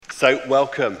So,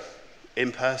 welcome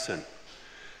in person.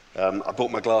 I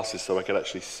bought my glasses so I could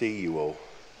actually see you all.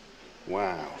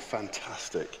 Wow,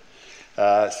 fantastic.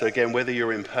 So again, whether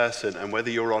you're in person and whether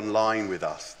you're online with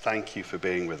us, thank you for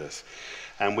being with us.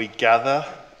 And we gather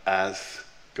as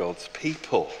God's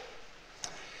people.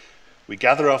 We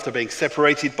gather after being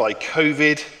separated by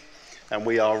COVID, and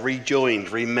we are rejoined,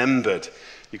 remembered.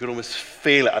 You can almost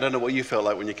feel it. I don't know what you felt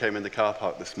like when you came in the car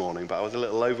park this morning, but I was a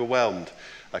little overwhelmed.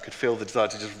 I could feel the desire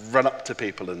to just run up to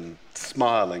people and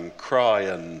smile and cry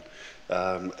and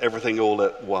everything all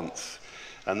at once.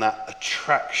 And that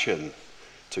attraction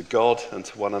to God and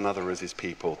to one another as his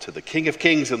people, to the King of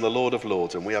Kings and the Lord of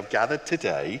Lords. And we have gathered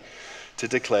today to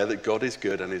declare that God is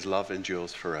good and his love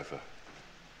endures forever.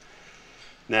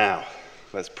 Now,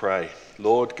 let's pray.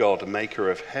 Lord God, maker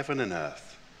of heaven and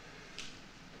earth,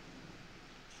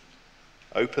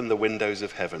 open the windows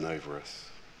of heaven over us.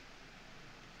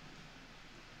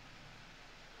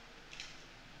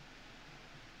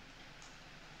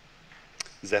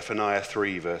 Zephaniah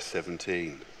 3 verse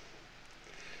 17.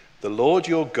 The Lord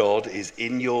your God is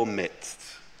in your midst,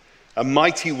 a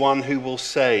mighty one who will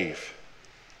save.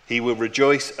 He will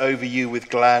rejoice over you with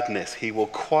gladness. He will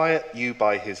quiet you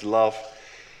by his love.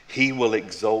 He will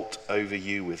exult over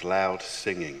you with loud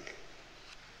singing.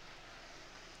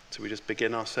 So we just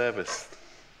begin our service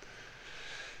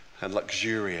and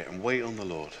luxuriate and wait on the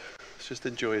Lord. Let's just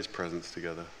enjoy his presence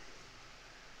together.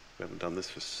 We haven't done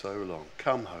this for so long.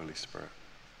 Come, Holy Spirit.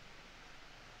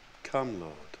 Come,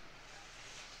 Lord.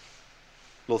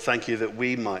 Lord, thank you that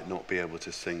we might not be able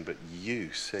to sing, but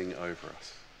you sing over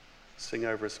us. Sing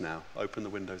over us now. Open the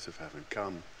windows of heaven.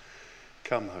 Come.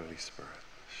 Come, Holy Spirit.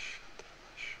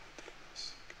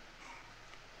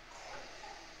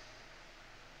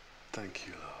 Thank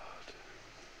you,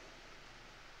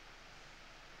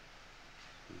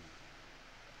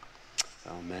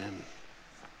 Lord. Amen.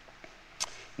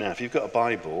 Now, if you've got a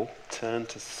Bible, turn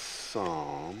to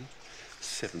Psalm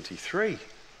 73.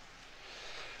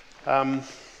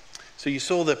 So you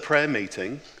saw the prayer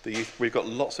meeting. We've got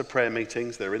lots of prayer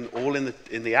meetings. They're all in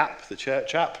the app, the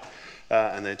church app,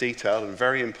 and they're detailed. And a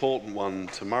very important one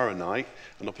tomorrow night,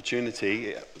 an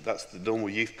opportunity. That's the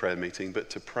normal youth prayer meeting, but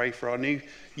to pray for our new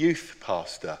youth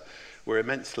pastor. We're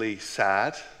immensely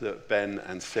sad that Ben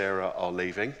and Sarah are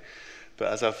leaving.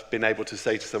 But as I've been able to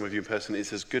say to some of you in person,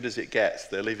 it's as good as it gets.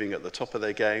 They're leaving at the top of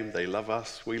their game. They love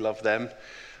us. We love them.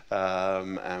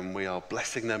 And we are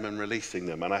blessing them and releasing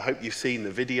them. And I hope you've seen the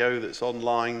video that's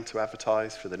online to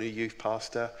advertise for the new youth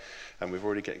pastor. And we're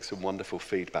already getting some wonderful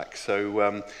feedback.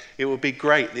 So it would be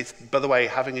great. By the way,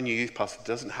 having a new youth pastor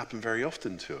doesn't happen very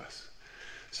often to us.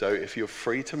 So if you're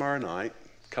free tomorrow night,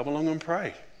 come along and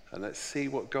pray. And let's see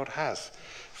what God has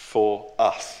for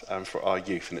us and for our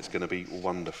youth. And it's going to be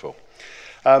wonderful.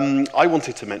 I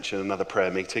wanted to mention another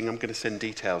prayer meeting. I'm going to send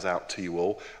details out to you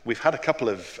all. We've had a couple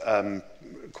of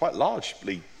quite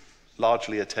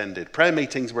largely attended prayer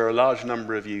meetings where a large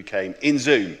number of you came in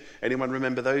Zoom. Anyone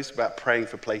remember those? About praying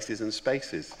for places and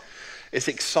spaces. It's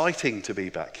exciting to be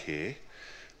back here,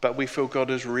 but we feel God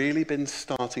has really been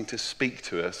starting to speak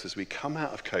to us as we come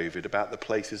out of COVID about the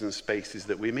places and spaces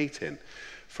that we meet in.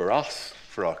 For us,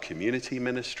 for our community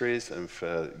ministries and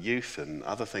for youth and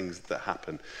other things that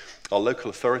happen. Our local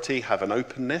authority have an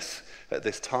openness at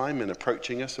this time in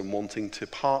approaching us and wanting to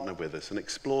partner with us and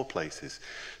explore places.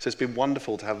 So it's been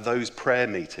wonderful to have those prayer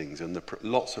meetings and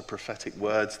lots of prophetic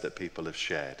words that people have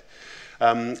shared.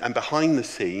 And behind the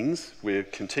scenes, we're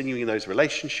continuing those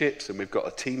relationships, and we've got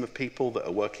a team of people that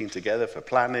are working together for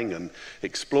planning and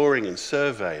exploring and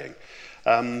surveying.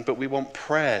 But we want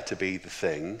prayer to be the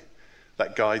thing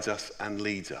that guides us and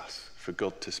leads us, for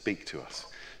God to speak to us.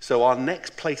 So our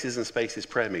next Places and Spaces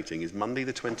prayer meeting is Monday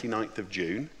the 29th of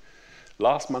June,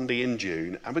 last Monday in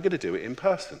June, and we're going to do it in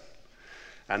person.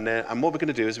 And what we're going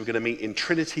to do is we're going to meet in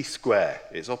Trinity Square.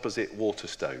 It's opposite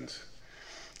Waterstones.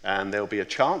 And there'll be a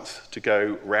chance to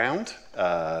go round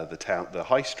the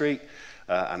high street,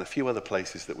 and a few other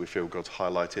places that we feel God's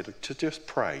highlighted, to just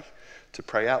pray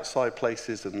outside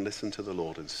places and listen to the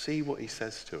Lord and see what he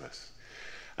says to us.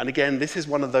 And again, this is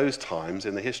one of those times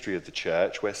in the history of the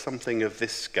church where something of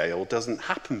this scale doesn't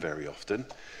happen very often.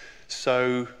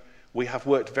 So we have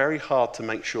worked very hard to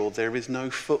make sure there is no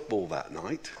football that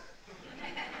night.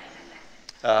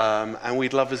 And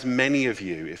we'd love as many of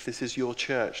you, if this is your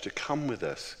church, to come with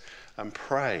us and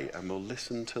pray, and we'll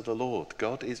listen to the Lord.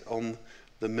 God is on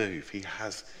the move. He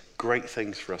has great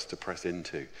things for us to press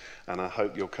into. And I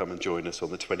hope you'll come and join us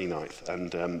on the 29th.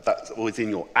 And that's always in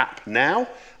your app now,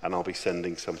 and I'll be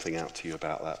sending something out to you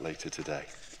about that later today.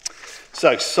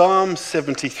 So, Psalm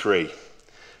 73.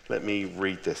 Let me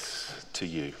read this to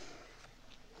you.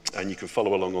 And you can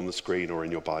follow along on the screen or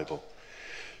in your Bible.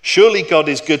 Surely God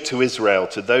is good to Israel,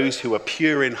 to those who are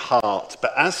pure in heart.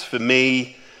 But as for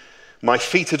me, my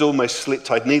feet had almost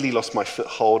slipped. I'd nearly lost my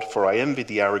foothold, for I envied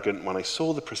the arrogant when I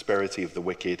saw the prosperity of the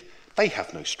wicked. They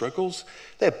have no struggles.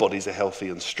 Their bodies are healthy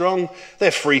and strong. They're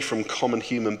free from common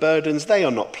human burdens. They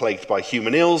are not plagued by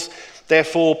human ills.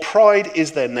 Therefore, pride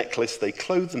is their necklace. They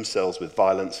clothe themselves with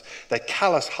violence.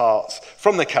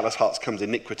 From their callous hearts comes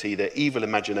iniquity. Their evil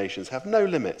imaginations have no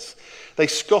limits. They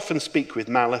scoff and speak with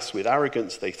malice. With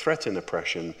arrogance, they threaten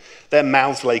oppression. Their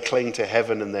mouths lay claim to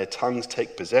heaven, and their tongues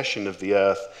take possession of the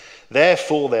earth.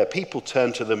 Therefore, their people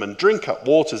turn to them and drink up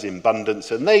waters in abundance.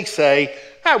 And they say,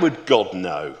 how would God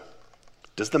know?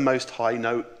 Does the Most High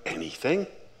know anything?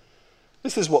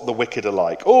 This is what the wicked are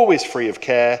like, always free of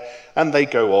care, and they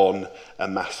go on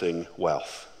amassing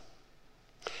wealth.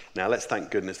 Now, let's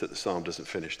thank goodness that the psalm doesn't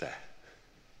finish there.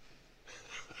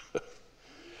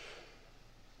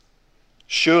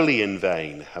 Surely in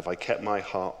vain have I kept my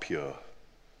heart pure,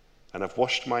 and have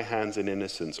washed my hands in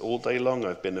innocence. All day long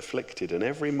I've been afflicted, and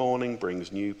every morning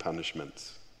brings new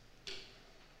punishments.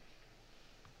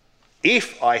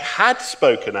 If I had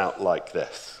spoken out like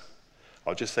this,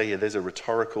 I'll just say here, there's a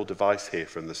rhetorical device here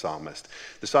from the psalmist.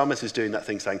 The psalmist is doing that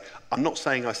thing saying, I'm not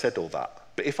saying I said all that,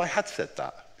 but if I had said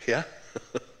that, yeah,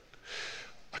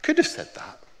 I could have said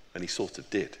that, and he sort of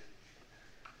did.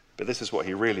 But this is what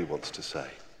he really wants to say.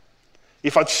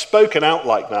 If I'd spoken out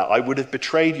like that, I would have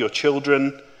betrayed your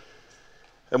children.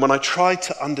 And when I tried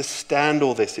to understand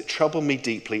all this, it troubled me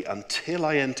deeply until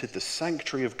I entered the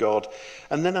sanctuary of God,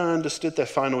 and then I understood their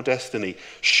final destiny.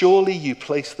 Surely you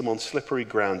place them on slippery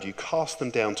ground. You cast them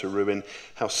down to ruin.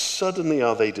 How suddenly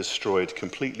are they destroyed,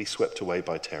 completely swept away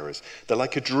by terrors. They're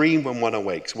like a dream when one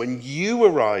awakes. When you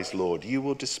arise, Lord, you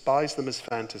will despise them as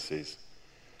fantasies.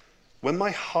 When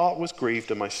my heart was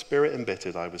grieved and my spirit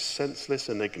embittered, I was senseless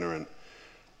and ignorant.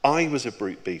 I was a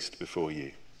brute beast before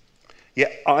you.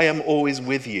 Yet I am always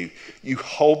with you. You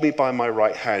hold me by my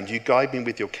right hand. You guide me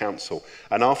with your counsel.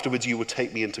 And afterwards you will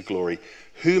take me into glory.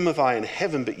 Whom have I in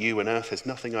heaven but you, and earth has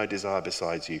nothing I desire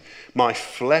besides you. My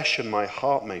flesh and my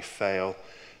heart may fail,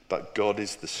 but God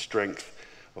is the strength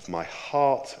of my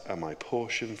heart and my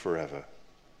portion forever.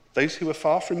 Those who are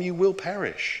far from you will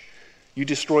perish. You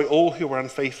destroy all who are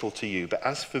unfaithful to you. But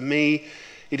as for me,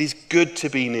 it is good to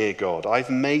be near God. I've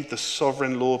made the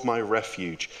sovereign Lord my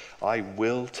refuge. I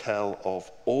will tell of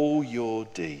all your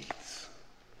deeds.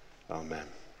 Amen.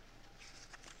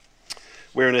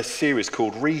 We're in a series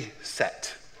called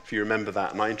Reset, if you remember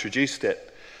that, and I introduced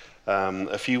it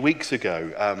a few weeks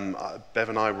ago. Bev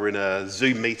and I were in a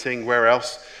Zoom meeting, where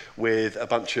else, with a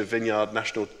bunch of Vineyard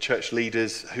National Church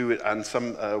leaders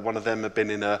one of them had been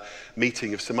in a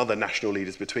meeting of some other national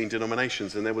leaders between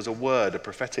denominations, and there was a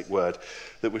prophetic word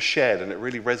that was shared, and it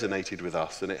really resonated with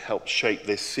us, and it helped shape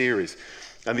this series.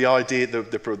 And the idea,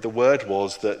 the word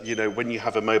was that, you know, when you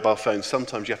have a mobile phone,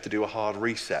 sometimes you have to do a hard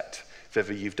reset, if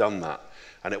ever you've done that,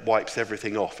 and it wipes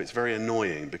everything off. It's very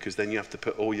annoying, because then you have to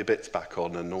put all your bits back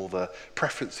on and all the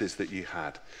preferences that you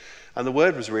had. And the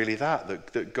word was really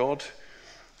that God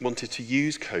wanted to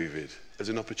use COVID as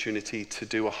an opportunity to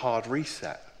do a hard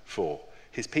reset for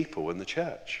his people and the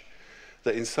church.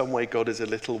 That in some way God is a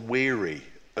little weary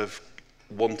of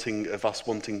us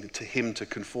wanting him to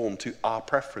conform to our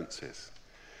preferences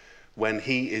when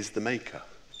he is the maker.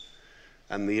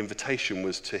 And the invitation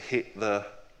was to hit the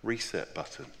reset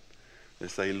button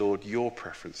and say, Lord, your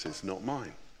preferences, not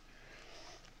mine.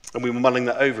 And we were mulling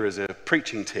that over as a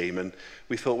preaching team, and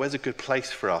we thought, where's a good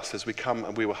place for us as we come?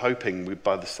 And we were hoping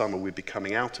by the summer we'd be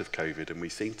coming out of COVID, and we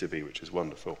seem to be, which is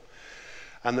wonderful.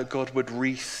 And that God would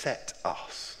reset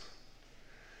us.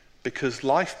 Because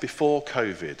life before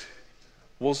COVID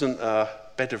wasn't a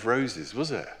bed of roses,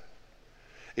 was it?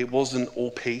 It wasn't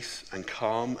all peace and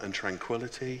calm and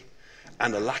tranquility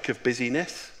and a lack of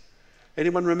busyness.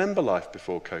 Anyone remember life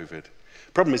before COVID?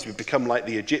 Problem is, we've become like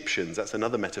the Egyptians. That's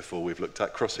another metaphor we've looked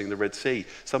at, crossing the Red Sea.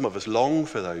 Some of us long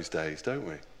for those days, don't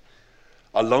we?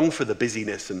 I long for the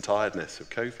busyness and tiredness of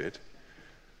COVID,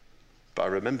 but I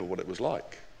remember what it was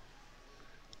like.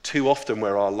 Too often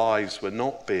where our lives were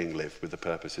not being lived with the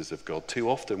purposes of God, too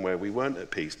often where we weren't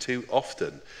at peace, too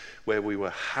often where we were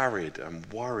harried and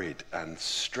worried and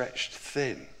stretched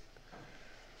thin.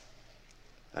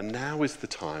 And now is the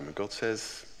time, and God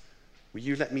says, will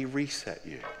you let me reset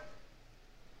you?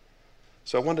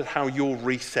 So I wondered how your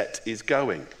reset is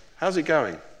going. How's it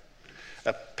going?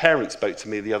 A parent spoke to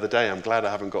me the other day. I'm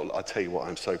tell you what,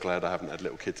 I'm so glad I haven't had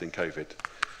little kids in COVID.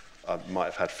 I might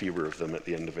have had fewer of them at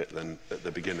the end of it than at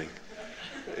the beginning.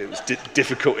 It was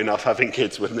difficult enough having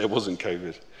kids when there wasn't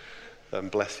COVID.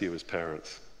 Bless you as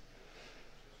parents.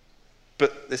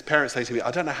 But this parent saying to me,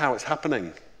 I don't know how it's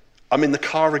happening. I'm in the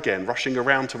car again, rushing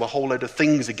around to a whole load of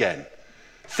things again.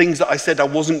 Things that I said I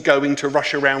wasn't going to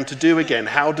rush around to do again.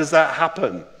 How does that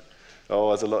happen? Oh,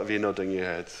 there's a lot of you nodding your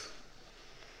heads.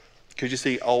 Because you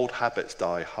see, old habits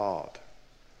die hard.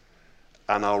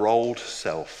 And our old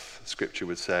self, Scripture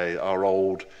would say, our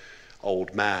old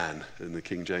man in the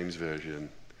King James Version,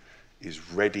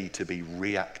 is ready to be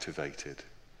reactivated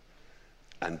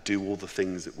and do all the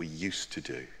things that we used to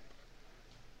do,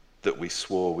 that we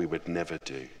swore we would never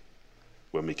do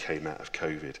when we came out of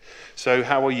COVID. So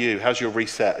how are you? How's your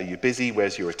reset? Are you busy?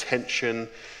 Where's your attention?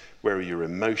 Where are your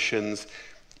emotions?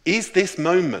 Is this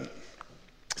moment,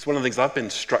 it's one of the things I've been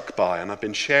struck by, and I've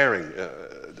been sharing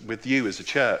with you as a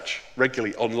church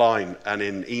regularly online and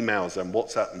in emails and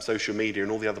WhatsApp and social media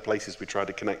and all the other places we try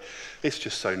to connect. It's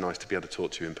just so nice to be able to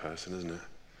talk to you in person, isn't it?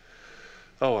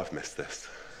 Oh, I've missed this.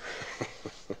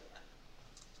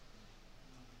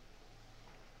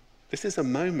 This is a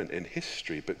moment in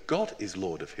history, but God is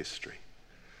Lord of history.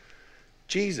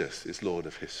 Jesus is Lord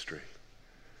of history.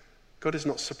 God is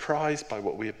not surprised by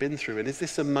what we have been through. And is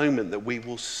this a moment that we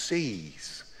will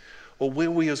seize? Or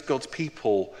will we as God's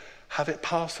people have it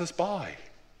pass us by?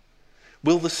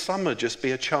 Will the summer just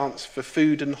be a chance for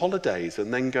food and holidays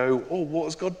and then go, oh, what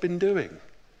has God been doing?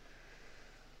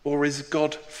 Or is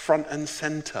God front and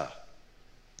center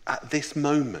at this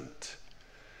moment?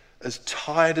 As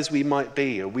tired as we might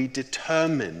be, are we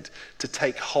determined to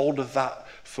take hold of that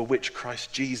for which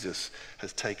Christ Jesus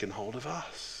has taken hold of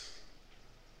us?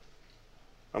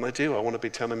 And I do.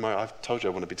 I've told you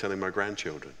I want to be telling my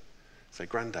grandchildren. Say,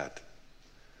 Granddad.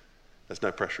 There's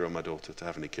no pressure on my daughter to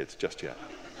have any kids just yet.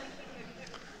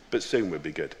 But soon would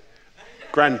be good.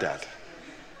 Granddad.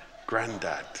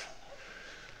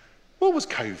 What was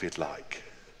COVID like?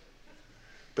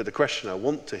 But the question I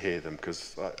want to hear them,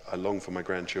 because I long for my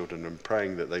grandchildren and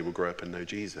praying that they will grow up and know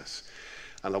Jesus.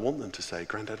 And I want them to say,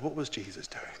 Granddad, what was Jesus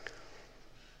doing?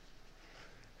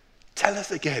 Tell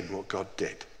us again what God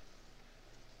did.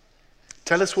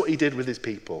 Tell us what he did with his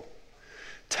people.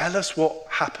 Tell us what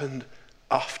happened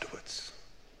afterwards.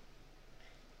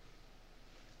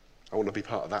 I want to be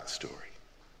part of that story.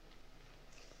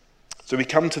 So we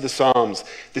come to the Psalms,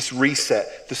 this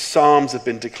reset. The Psalms have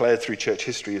been declared through church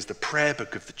history as the prayer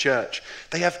book of the church.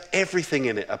 They have everything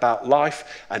in it about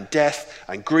life and death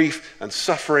and grief and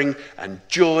suffering and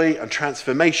joy and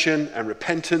transformation and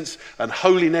repentance and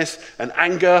holiness and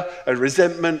anger and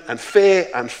resentment and fear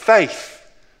and faith.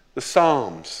 The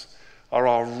Psalms are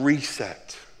our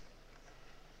reset.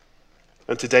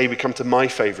 And today we come to my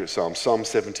favorite Psalm, Psalm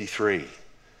 73.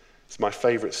 It's my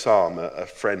favourite psalm. A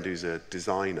friend who's a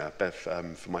designer, Bev,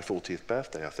 for my 40th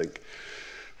birthday, I think,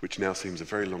 which now seems a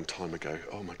very long time ago.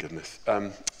 Oh my goodness.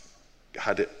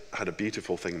 Had a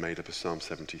beautiful thing made up of Psalm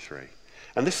 73.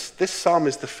 And this psalm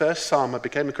is the first psalm. I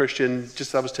became a Christian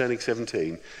just as I was turning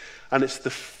 17. And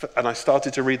and I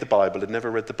started to read the Bible. I'd never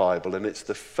read the Bible. And it's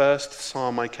the first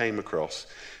psalm I came across.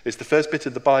 It's the first bit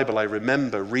of the Bible I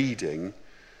remember reading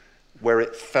where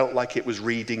it felt like it was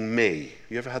reading me.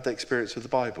 You ever had that experience with the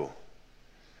Bible?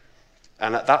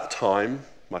 And at that time,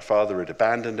 my father had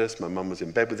abandoned us. My mum was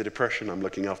in bed with a depression. I'm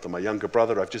looking after my younger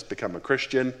brother. I've just become a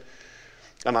Christian.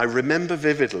 And I remember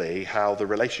vividly how the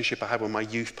relationship I had with my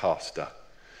youth pastor,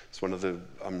 it's one of the,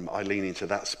 I lean into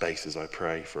that space as I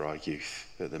pray for our youth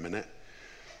at the minute.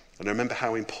 And I remember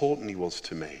how important he was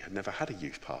to me. I'd never had a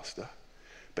youth pastor,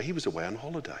 but he was away on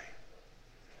holiday.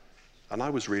 And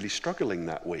I was really struggling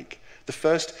that week.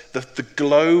 The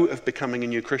glow of becoming a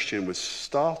new Christian was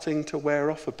starting to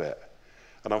wear off a bit.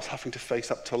 And I was having to face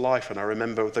up to life. And I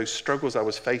remember those struggles I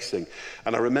was facing.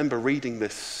 And I remember reading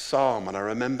this psalm. And I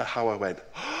remember how I went,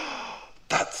 oh,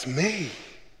 that's me.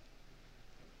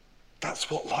 That's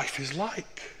what life is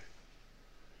like.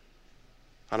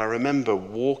 And I remember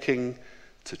walking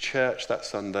to church that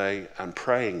Sunday and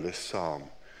praying this psalm.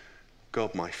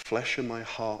 God, my flesh and my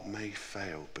heart may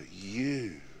fail, but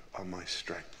you are my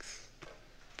strength.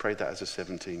 Prayed that as a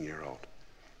 17-year-old.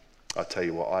 I tell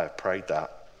you what, I have prayed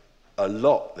that a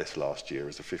lot this last year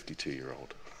as a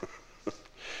 52-year-old.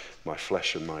 My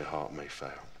flesh and my heart may fail.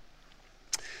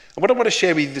 And what I want to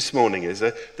share with you this morning is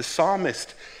that the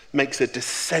psalmist makes a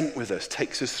descent with us,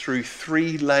 takes us through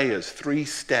 3 layers, 3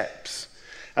 steps.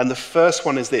 And the first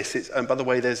one is this. And by the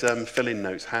way, there's fill-in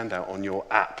notes handout on your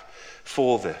app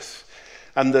for this.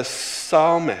 And the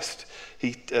psalmist,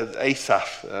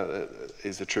 Asaph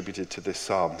is attributed to this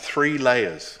psalm. 3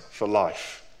 layers for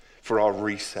life, for our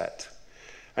reset.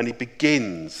 And he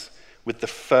begins with the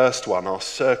first one, our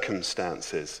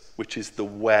circumstances, which is the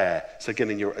where. So again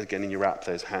in your app,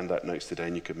 there's handout notes today,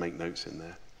 and you could make notes in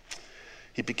there.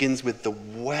 He begins with the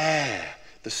where.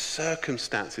 the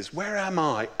circumstances. Where am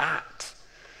I at?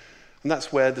 And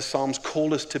that's where the Psalms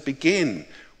call us to begin,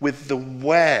 with the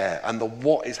where and the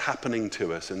what is happening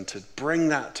to us, and to bring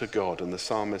that to God, and the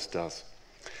psalmist does.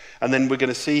 And then we're going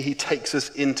to see he takes us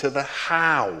into the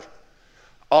how.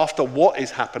 After what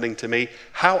is happening to me,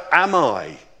 how am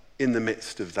I in the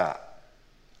midst of that?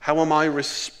 How am I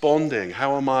responding?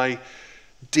 How am I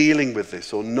dealing with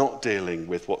this or not dealing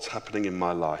with what's happening in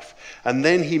my life? And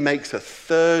then he makes a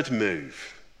third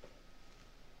move,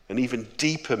 an even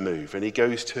deeper move, and he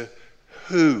goes to,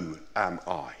 who am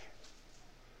I?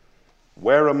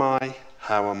 Where am I?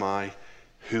 How am I?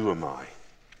 Who am I?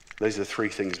 Those are the three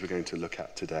things we're going to look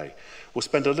at today. We'll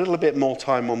spend a little bit more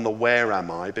time on the where am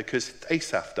I, because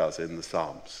Asaph does in the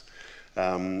Psalms.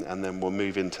 And then we'll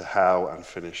move into how and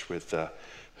finish with the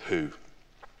who.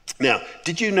 Now,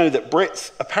 did you know that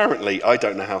Brits, apparently, I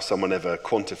don't know how someone ever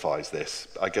quantifies this.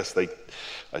 I guess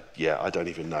I don't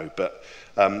even know. But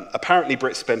apparently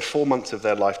Brits spend 4 months of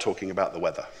their life talking about the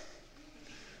weather.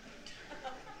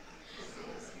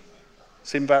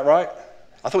 Seem about right?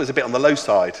 I thought it was a bit on the low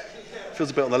side.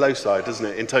 Feels a bit on the low side, doesn't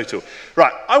it, in total?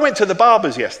 Right, I went to the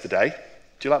barber's yesterday.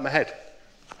 Do you like my head?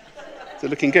 Is it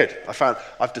looking good?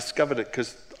 I've discovered it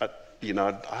because, I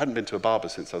hadn't been to a barber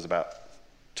since I was about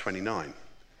 29,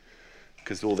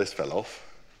 because all this fell off.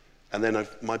 And then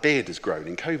my beard has grown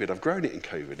in COVID. I've grown it in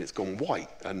COVID. It's gone white,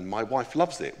 and my wife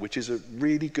loves it, which is a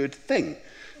really good thing.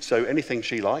 So anything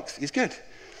she likes is good.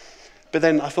 But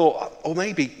then I thought, or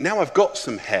maybe now I've got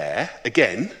some hair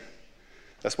again.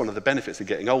 That's one of the benefits of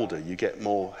getting older. You get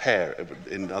more hair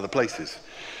in other places.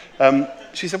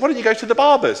 She said, why don't you go to the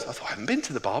barber's? I thought, I haven't been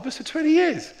to the barber's for 20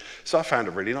 years. So I found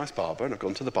a really nice barber, and I've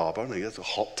gone to the barber, and he has a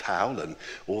hot towel and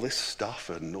all this stuff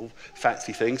and all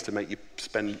fancy things to make you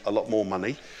spend a lot more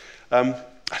money. And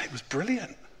it was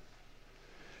brilliant.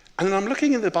 And then I'm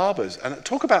looking in the barber's, and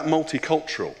talk about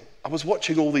multicultural. I was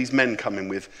watching all these men come in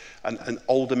with, and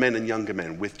older men and younger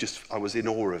men with I was in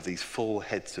awe of these full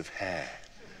heads of hair.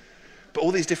 But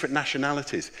all these different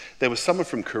nationalities. There was someone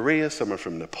from Korea, someone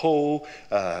from Nepal,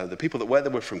 the people that were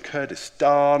there were from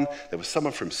Kurdistan, there was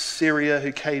someone from Syria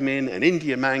who came in, an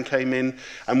Indian man came in,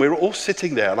 and we were all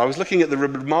sitting there, and I was looking at the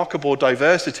remarkable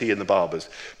diversity in the barbers,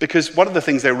 because one of the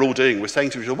things they were all doing was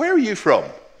saying to each other, where are you from?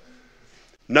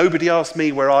 Nobody asked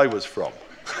me where I was from.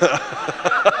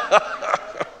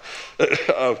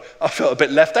 I felt a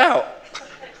bit left out.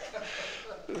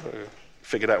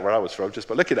 Figured out where I was from just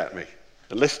by looking at me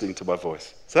and listening to my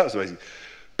voice. So that was amazing.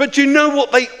 But do you know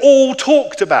what they all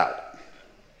talked about?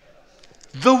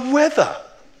 The weather.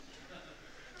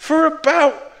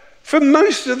 For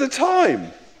most of the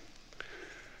time.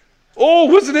 Oh,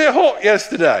 wasn't it hot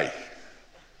yesterday?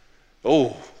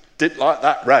 Oh, didn't like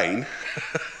that rain.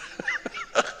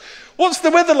 What's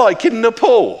the weather like in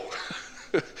Nepal?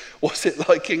 What's it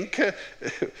like in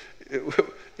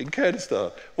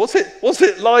Kurdistan? What's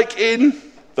it like in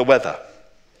the weather?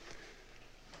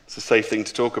 It's a safe thing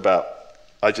to talk about.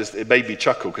 It made me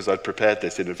chuckle because I'd prepared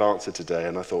this in advance of today,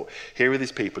 and I thought, here are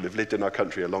these people who've lived in our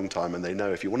country a long time, and they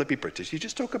know if you want to be British, you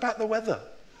just talk about the weather.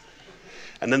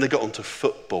 And then they got onto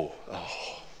football.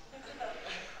 Oh,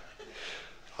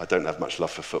 I don't have much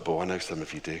love for football. I know some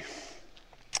of you do.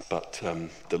 But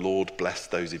the Lord bless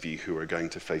those of you who are going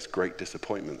to face great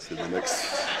disappointments in the next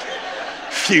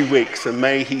few weeks. And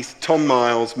Tom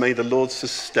Miles, may the Lord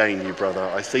sustain you, brother.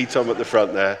 I see Tom at the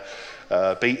front there.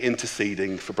 Be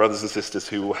interceding for brothers and sisters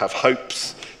who will have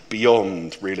hopes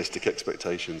beyond realistic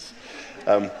expectations.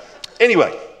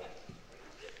 Anyway,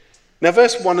 now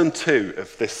verse 1 and 2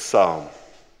 of this psalm.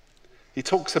 He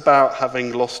talks about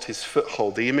having lost his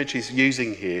foothold. The image he's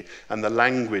using here and the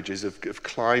language is of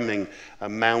climbing a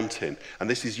mountain. And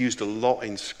this is used a lot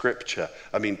in Scripture.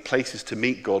 I mean, places to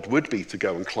meet God would be to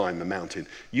go and climb a mountain.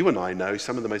 You and I know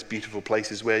some of the most beautiful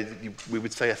places where we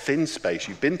would say a thin space.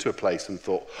 You've been to a place and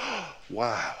thought, oh,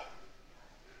 wow,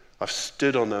 I've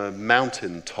stood on a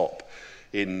mountain top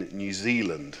in New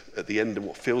Zealand at the end of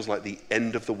what feels like the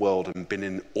end of the world and been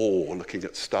in awe looking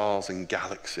at stars and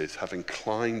galaxies, having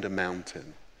climbed a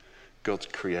mountain, God's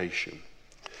creation.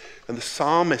 And the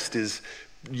psalmist is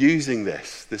using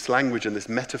this language and this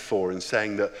metaphor and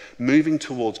saying that moving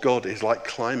towards God is like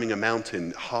climbing a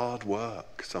mountain, hard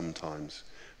work sometimes.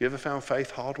 You ever found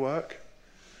faith hard work?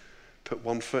 Put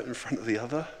one foot in front of the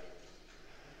other?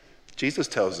 Jesus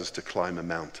tells us to climb a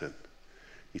mountain.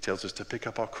 He tells us to pick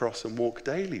up our cross and walk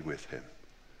daily with him.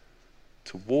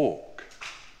 To walk.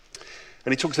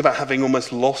 And he talks about having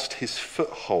almost lost his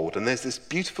foothold. And there's this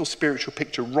beautiful spiritual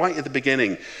picture right at the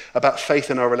beginning about faith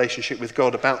and our relationship with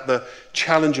God, about the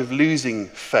challenge of losing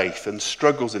faith and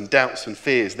struggles and doubts and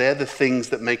fears. They're the things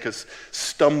that make us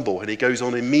stumble. And he goes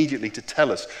on immediately to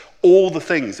tell us all the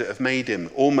things that have made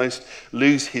him almost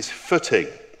lose his footing.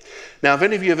 Now, have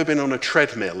any of you ever been on a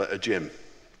treadmill at a gym?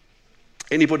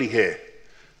 Anybody here?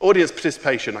 Audience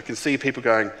participation, I can see people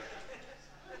going...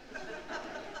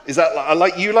 Is that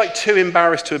like too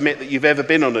embarrassed to admit that you've ever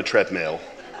been on a treadmill?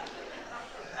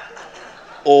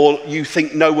 Or you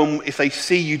think no one, if they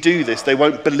see you do this, they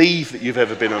won't believe that you've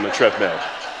ever been on a treadmill?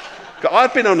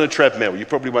 I've been on a treadmill. You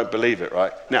probably won't believe it,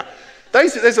 right? Now,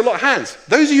 there's a lot of hands.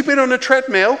 Those of you who've been on a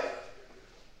treadmill,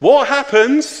 what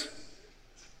happens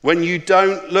when you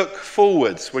don't look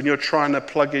forwards, when you're trying to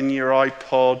plug in your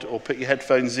iPod or put your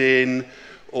headphones in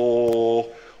or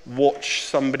watch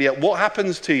somebody else? What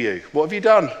happens to you? What have you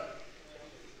done?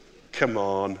 Come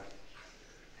on.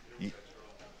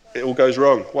 It all goes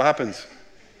wrong. What happens?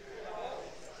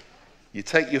 You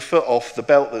take your foot off the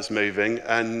belt that's moving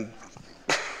and,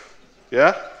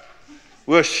 yeah?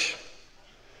 Whoosh.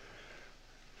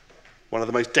 One of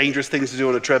the most dangerous things to do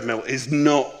on a treadmill is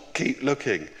not keep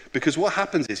looking. Because what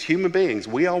happens is human beings,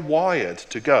 we are wired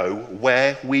to go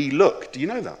where we look. Do you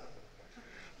know that?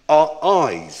 Our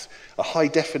eyes, a high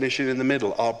definition in the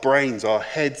middle, our brains, our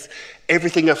heads,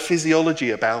 everything, our physiology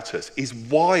about us is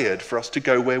wired for us to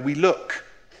go where we look.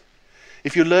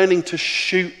 If you're learning to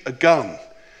shoot a gun,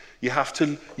 you have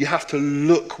to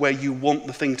look where you want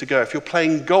the thing to go. If you're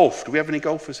playing golf, do we have any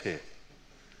golfers here?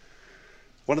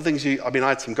 One of the things I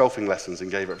had some golfing lessons and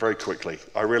gave it very quickly.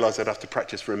 I realized I'd have to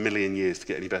practice for 1,000,000 years to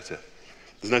get any better.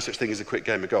 There's no such thing as a quick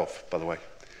game of golf, by the way.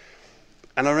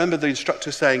 And I remember the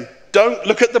instructor saying, don't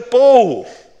look at the ball.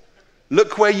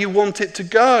 Look where you want it to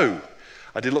go.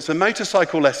 I did lots of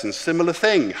motorcycle lessons, similar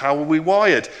thing. How are we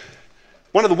wired?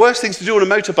 One of the worst things to do on a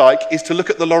motorbike is to look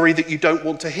at the lorry that you don't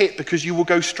want to hit because you will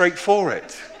go straight for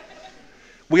it.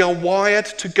 We are wired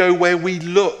to go where we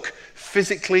look,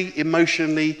 physically,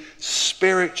 emotionally,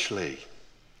 spiritually.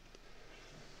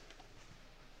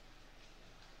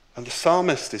 And the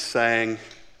psalmist is saying,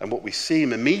 and what we see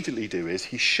him immediately do is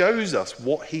he shows us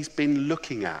what he's been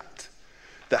looking at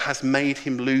that has made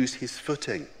him lose his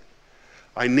footing.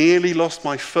 I nearly lost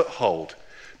my foothold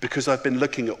because I've been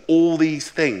looking at all these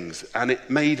things and it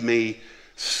made me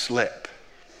slip.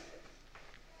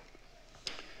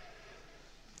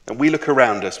 And we look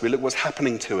around us, we look what's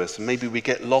happening to us, and maybe we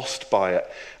get lost by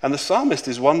it. And the psalmist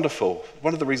is wonderful.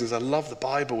 One of the reasons I love the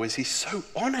Bible is he's so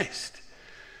honest.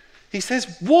 He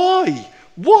says, why?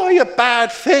 Why are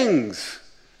bad things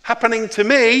happening to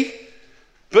me,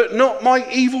 but not my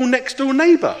evil next door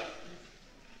neighbor?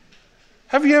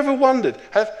 Have you ever wondered,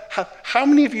 how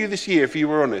many of you this year, if you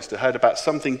were honest, have heard about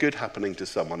something good happening to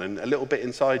someone and a little bit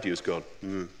inside you has gone,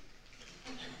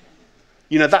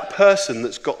 You know, that person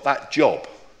that's got that job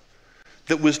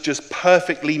that was just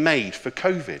perfectly made for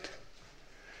COVID,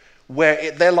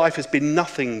 where their life has been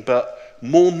nothing but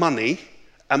more money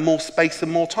and more space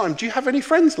and more time. Do you have any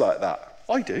friends like that?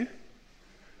 I do.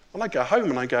 And I go home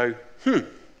and I go,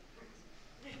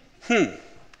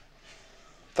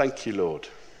 Thank you, Lord.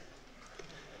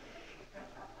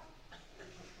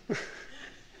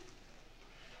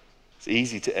 It's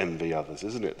easy to envy others,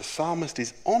 isn't it? The psalmist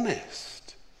is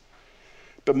honest.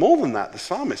 But more than that, the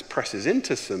psalmist presses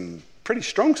into some pretty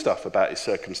strong stuff about his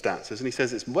circumstances. And he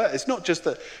says it's not just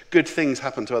that good things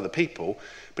happen to other people,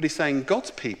 but he's saying God's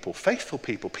people, faithful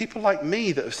people like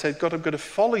me that have said, God, I'm going to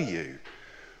follow you.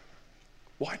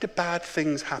 Why do bad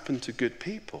things happen to good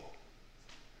people?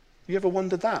 You ever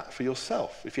wondered that for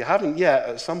yourself? If you haven't yet,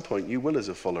 at some point you will as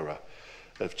a follower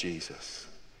of Jesus.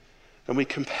 And we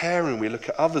compare and we look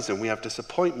at others and we have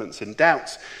disappointments and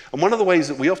doubts. And one of the ways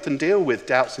that we often deal with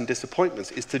doubts and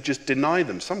disappointments is to just deny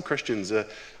them. Some Christians are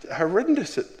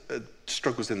horrendous at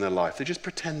struggles in their life. They just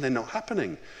pretend they're not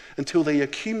happening until they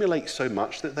accumulate so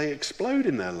much that they explode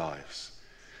in their lives.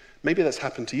 Maybe that's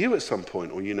happened to you at some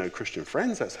point, or you know Christian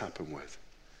friends that's happened with.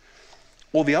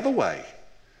 Or the other way,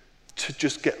 to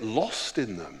just get lost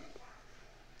in them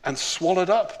and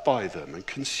swallowed up by them and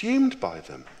consumed by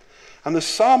them. And the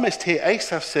psalmist here,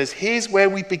 Asaph, says, here's where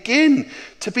we begin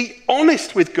to be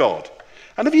honest with God.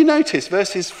 And have you noticed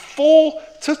verses 4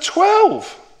 to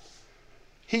 12?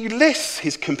 He lists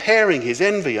his comparing, his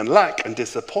envy and lack and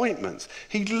disappointments.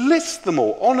 He lists them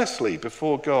all honestly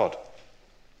before God.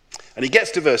 And he gets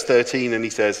to verse 13 and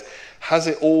he says, has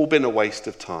it all been a waste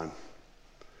of time?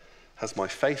 Has my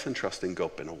faith and trust in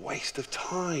God been a waste of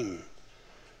time?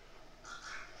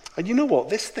 And you know what?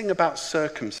 This thing about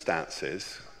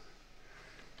circumstances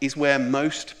is where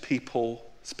most people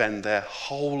spend their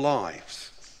whole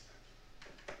lives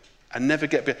and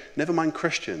never mind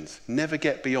Christians, never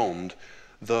get beyond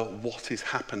the what is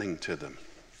happening to them.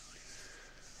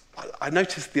 I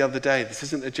noticed the other day, this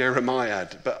isn't a Jeremiah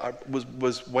ad, but I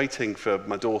was waiting for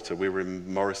my daughter. We were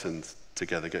in Morrison's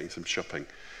together getting some shopping.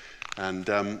 And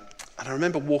I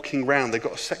remember walking around. They've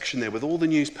got a section there with all the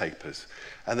newspapers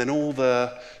and then all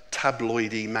the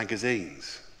tabloidy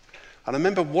magazines. And I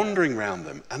remember wandering around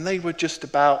them, and they were just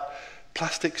about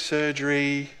plastic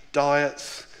surgery,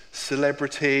 diets,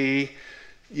 celebrity,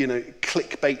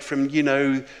 clickbait from,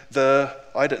 the,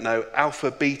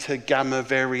 alpha, beta, gamma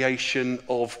variation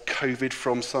of COVID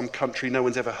from some country no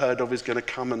one's ever heard of is going to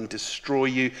come and destroy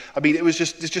you. I mean, there's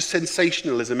just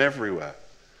sensationalism everywhere.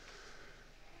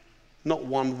 Not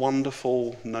one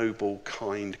wonderful, noble,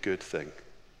 kind, good thing.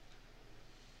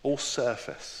 All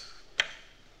surface.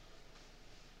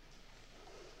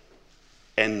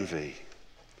 Envy.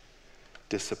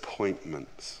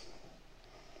 Disappointments.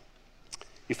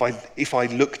 If I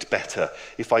looked better,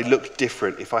 if I looked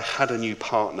different, if I had a new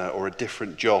partner or a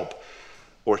different job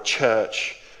or a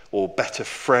church or better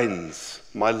friends,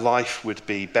 my life would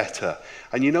be better.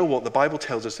 And you know what? The Bible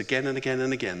tells us again and again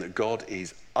and again that God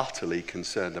is utterly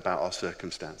concerned about our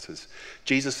circumstances.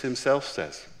 Jesus himself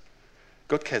says,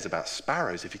 God cares about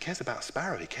sparrows. If he cares about a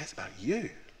sparrow, he cares about you.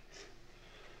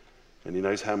 And he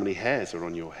knows how many hairs are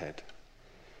on your head,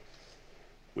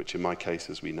 which in my case,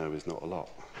 as we know, is not a lot.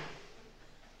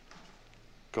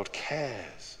 God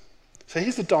cares. So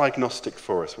here's the diagnostic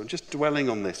for us. We're just dwelling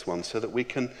on this one so that we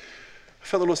can, I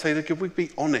felt the Lord say that could we be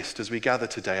honest as we gather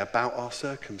today about our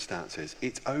circumstances.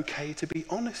 It's okay to be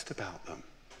honest about them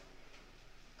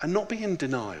and not be in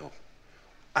denial.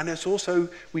 And it's also,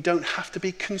 we don't have to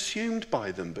be consumed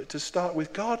by them, but to start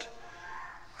with, God,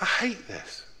 I hate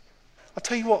this. I'll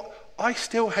tell you what, I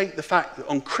still hate the fact that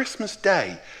on Christmas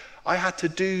Day, I had to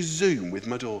do Zoom with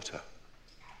my daughter.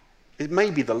 It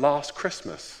may be the last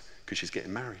Christmas because she's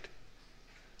getting married.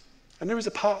 And there is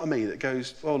a part of me that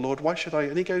goes, oh Lord, why should I?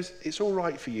 And he goes, it's all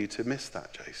right for you to miss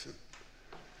that, Jason.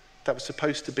 That was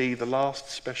supposed to be the last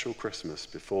special Christmas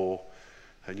before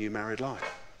her new married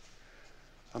life.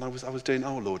 And I was doing,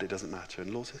 oh Lord, it doesn't matter. And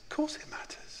the Lord said, of course it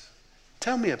matters.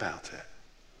 Tell me about it.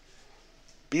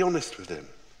 Be honest with him.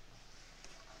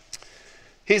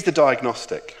 Here's the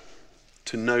diagnostic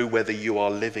to know whether you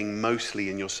are living mostly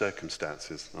in your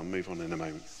circumstances. I'll move on in a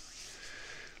moment.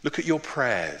 Look at your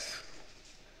prayers.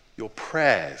 Your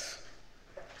prayers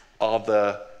are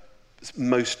the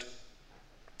most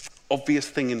obvious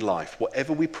thing in life.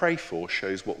 Whatever we pray for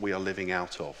shows what we are living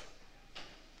out of.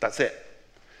 That's it.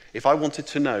 If I wanted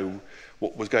to know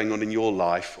what was going on in your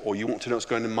life, or you want to know what's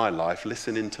going on in my life,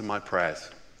 listen into my prayers,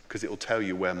 because it will tell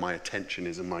you where my attention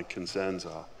is and my concerns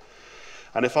are.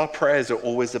 And if our prayers are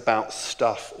always about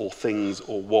stuff or things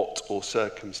or what or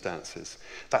circumstances,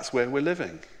 that's where we're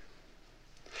living.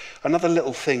 Another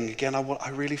little thing, again, I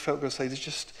really felt God say, is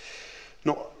just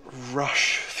not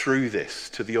rush through this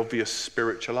to the obvious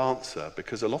spiritual answer,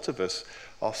 because a lot of us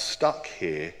are stuck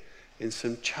here in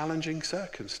some challenging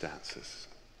circumstances.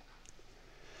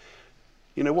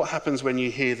 You know, what happens when you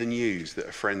hear the news that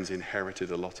a friend's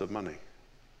inherited a lot of money?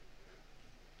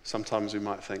 Sometimes we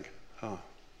might think, oh.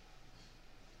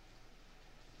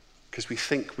 Because we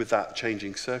think with that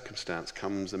changing circumstance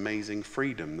comes amazing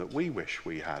freedom that we wish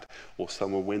we had, or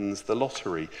someone wins the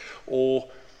lottery. Or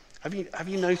have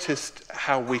you noticed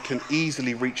how we can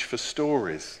easily reach for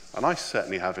stories? And I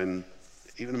certainly have,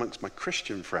 even amongst my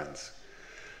Christian friends.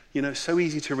 You know, it's so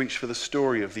easy to reach for the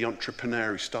story of the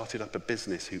entrepreneur who started up a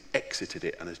business, who exited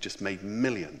it and has just made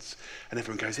millions. And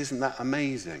everyone goes, isn't that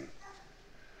amazing?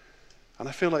 And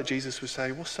I feel like Jesus would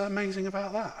say, what's so amazing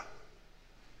about that?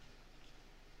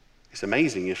 It's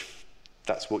amazing if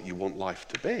that's what you want life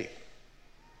to be.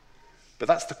 But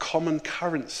that's the common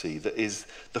currency that is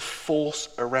the force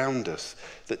around us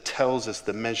that tells us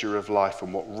the measure of life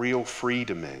and what real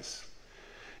freedom is.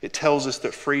 It tells us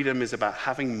that freedom is about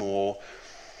having more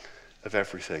of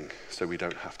everything so we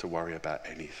don't have to worry about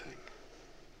anything.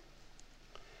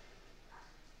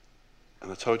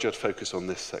 And I told you I'd focus on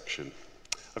this section.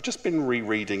 I've just been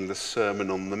rereading the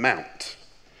Sermon on the Mount.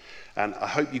 And I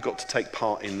hope you got to take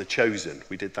part in The Chosen.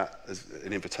 We did that as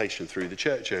an invitation through the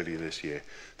church earlier this year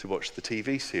to watch the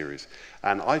TV series.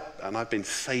 And I've been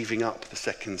saving up the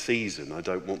second season. I'm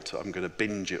going to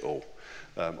binge it all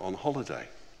on holiday.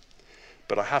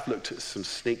 But I have looked at some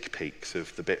sneak peeks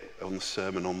of the bit on the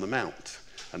Sermon on the Mount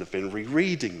and have been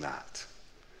rereading that.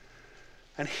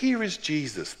 And here is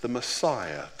Jesus, the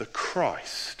Messiah, the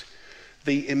Christ,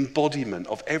 the embodiment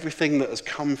of everything that has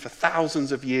come for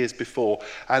thousands of years before,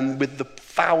 and with the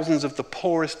thousands of the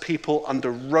poorest people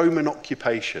under Roman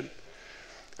occupation.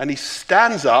 And he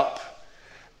stands up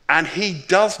and he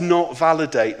does not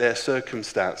validate their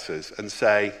circumstances and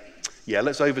say, yeah,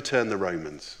 let's overturn the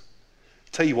Romans.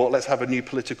 Tell you what, let's have a new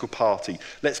political party.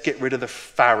 Let's get rid of the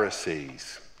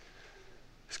Pharisees.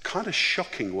 It's kind of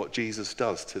shocking what Jesus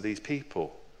does to these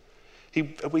people. He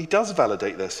does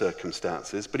validate their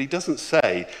circumstances, but he doesn't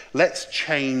say, let's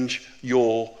change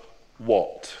your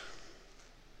what.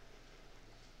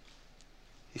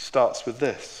 He starts with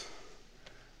this: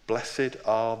 blessed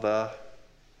are the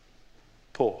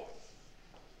poor,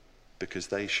 because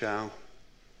they shall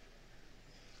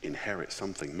inherit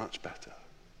something much better.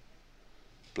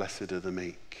 Blessed are the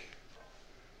meek.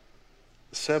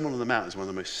 The Sermon on the Mount is one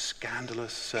of the most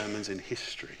scandalous sermons in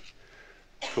history.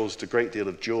 It caused a great deal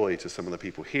of joy to some of the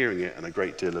people hearing it and a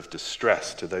great deal of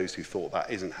distress to those who thought that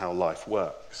isn't how life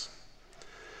works.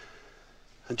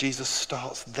 And Jesus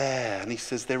starts there and he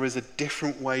says there is a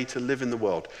different way to live in the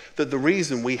world. That the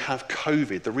reason we have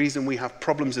COVID, the reason we have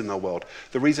problems in the world,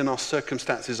 the reason our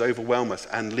circumstances overwhelm us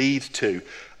and lead to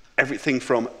everything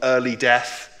from early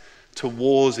death to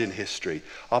wars in history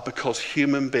are because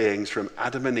human beings from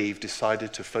Adam and Eve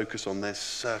decided to focus on their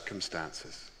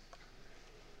circumstances.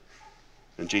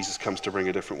 And Jesus comes to bring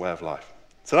a different way of life.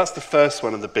 So that's the first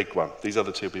one and the big one. These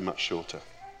other two will be much shorter.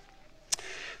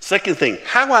 Second thing,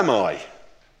 how am I?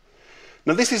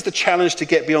 Now this is the challenge to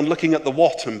get beyond looking at the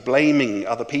what and blaming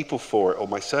other people for it or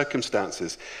my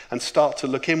circumstances and start to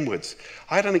look inwards.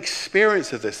 I had an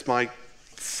experience of this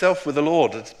myself with the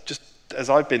Lord just as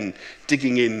I've been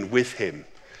digging in with him.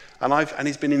 And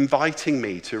he's been inviting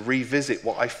me to revisit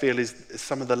what I feel is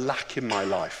some of the lack in my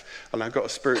life. And I've got a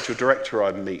spiritual director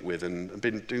I meet with and I've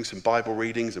been doing some Bible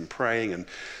readings and praying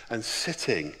and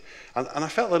sitting. And I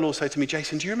felt the Lord say to me,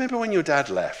 Jason, do you remember when your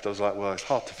dad left? I was like, well, it's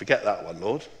hard to forget that one,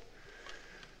 Lord.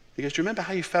 He goes, do you remember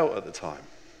how you felt at the time?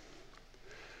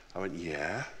 I went,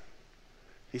 yeah.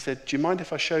 He said, do you mind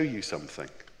if I show you something?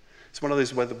 It's one of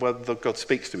those where God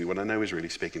speaks to me when I know he's really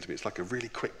speaking to me. It's like a really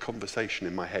quick conversation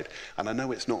in my head. And I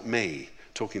know it's not me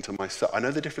talking to myself. I know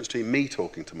the difference between me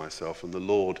talking to myself and the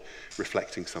Lord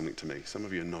reflecting something to me. Some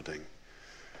of you are nodding.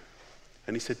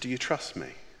 And he said, do you trust me?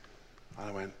 And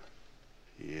I went,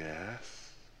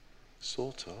 yes,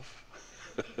 sort of.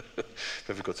 If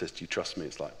ever God says, do you trust me?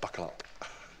 It's like, buckle up.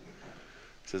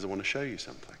 He says, I want to show you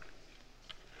something.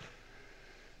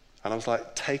 And I was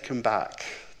like taken back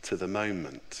to the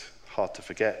moment. Hard to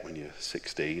forget when you're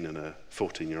 16 and a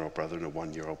 14-year-old brother and a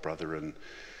 1-year-old brother and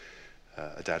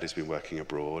a dad who's been working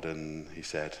abroad, and he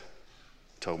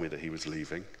told me that he was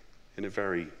leaving in a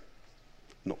very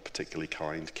not particularly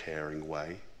kind, caring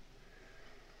way.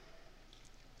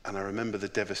 And I remember the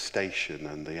devastation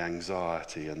and the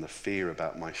anxiety and the fear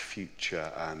about my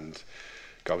future, and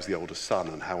I was the older son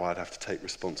and how I'd have to take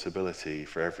responsibility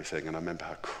for everything, and I remember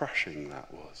how crushing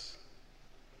that was.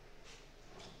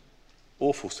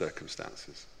 Awful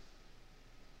circumstances.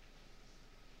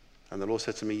 And the Lord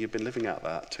said to me, you've been living out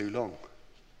that too long.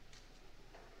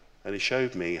 And he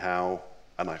showed me how,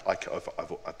 and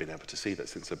I've been able to see that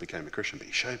since I became a Christian, but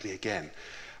he showed me again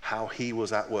how he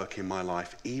was at work in my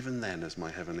life, even then as my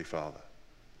Heavenly Father.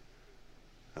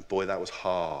 And boy, that was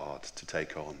hard to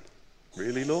take on.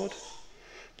 Really, Lord?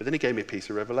 But then he gave me a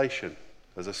piece of revelation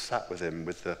as I sat with him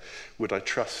with the, would I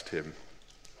trust him?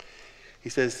 He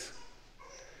says,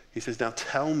 now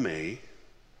tell me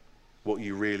what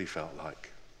you really felt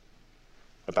like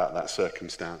about that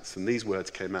circumstance. And these words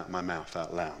came out of my mouth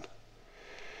out loud.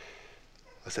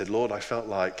 I said, Lord, I felt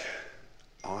like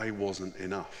I wasn't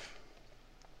enough.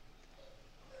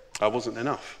 I wasn't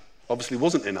enough. Obviously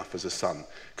wasn't enough as a son,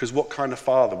 because what kind of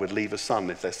father would leave a son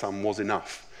if their son was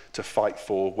enough to fight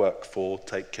for, work for,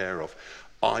 take care of?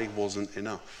 I wasn't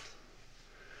enough.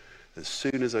 As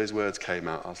soon as those words came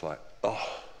out, I was like,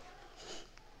 oh.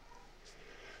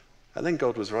 And then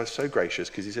God was so gracious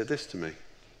because he said this to me.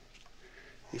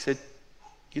 He said,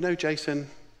 you know, Jason,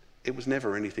 it was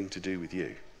never anything to do with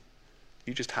you.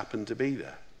 You just happened to be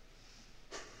there.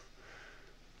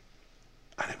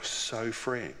 And it was so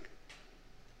freeing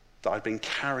that I'd been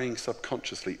carrying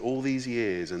subconsciously all these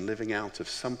years and living out of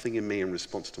something in me in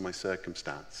response to my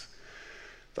circumstance,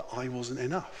 that I wasn't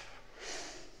enough.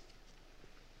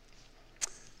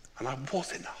 And I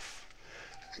was enough.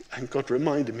 And God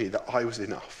reminded me that I was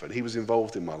enough and he was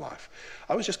involved in my life.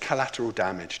 I was just collateral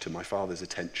damage to my father's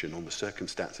attention on the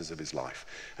circumstances of his life.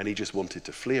 And he just wanted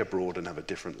to flee abroad and have a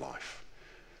different life.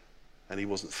 And he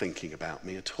wasn't thinking about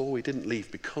me at all. He didn't leave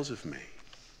because of me.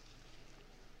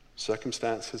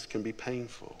 Circumstances can be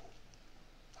painful.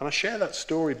 And I share that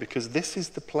story because this is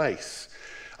the place.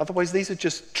 Otherwise, these are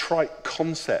just trite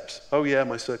concepts. Oh yeah,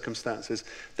 my circumstances.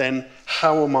 Then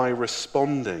how am I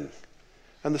responding?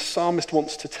 And the psalmist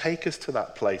wants to take us to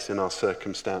that place in our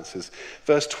circumstances.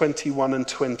 Verse 21 and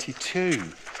 22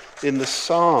 in the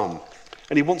psalm.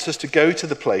 And he wants us to go to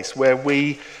the place where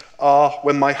we are,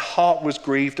 when my heart was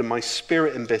grieved and my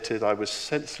spirit embittered, I was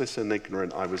senseless and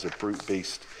ignorant, I was a brute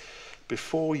beast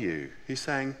before you. He's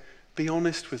saying, be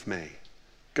honest with me.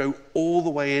 Go all the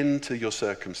way into your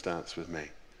circumstance with me.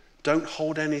 Don't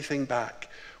hold anything back.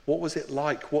 What was it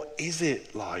like? What is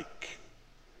it like?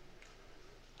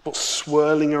 What's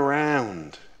swirling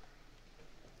around?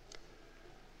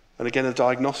 And again, a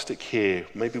diagnostic here.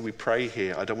 Maybe we pray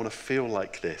here, I don't want to feel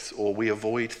like this, or we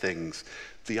avoid things.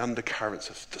 The undercurrents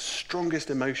of the strongest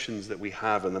emotions that we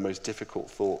have and the most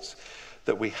difficult thoughts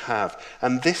that we have.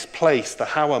 And this place, the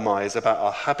how am I, is about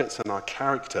our habits and our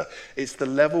character. It's the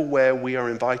level where we are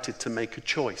invited to make a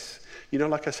choice. You know,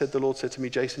 like I said, the Lord said to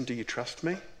me, Jason, do you trust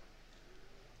me?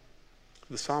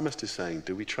 The psalmist is saying,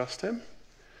 do we trust him?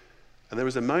 And there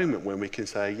is a moment when we can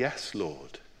say, yes,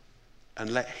 Lord,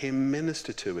 and let him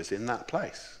minister to us in that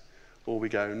place. Or we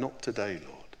go, not today,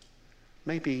 Lord.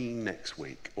 Maybe next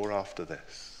week or after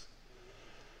this.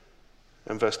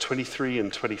 And verse 23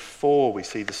 and 24, we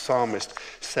see the psalmist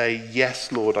say,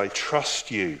 yes, Lord, I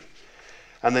trust you.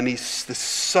 And then he's this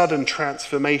sudden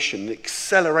transformation, the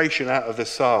acceleration out of the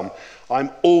psalm.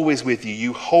 I'm always with you.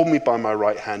 You hold me by my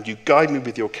right hand. You guide me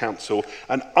with your counsel.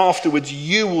 And afterwards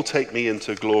you will take me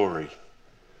into glory.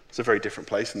 It's a very different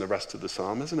place than the rest of the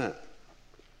psalm, isn't it?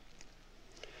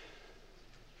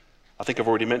 I think I've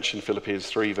already mentioned Philippians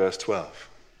 3 verse 12.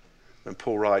 When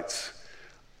Paul writes,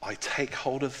 I take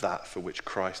hold of that for which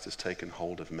Christ has taken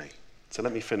hold of me. So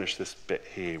let me finish this bit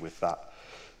here with that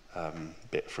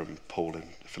bit from Paul in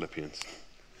Philippians.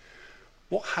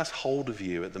 What has hold of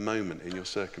you at the moment in your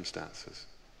circumstances?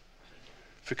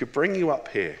 If we could bring you up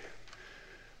here,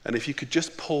 and if you could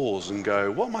just pause and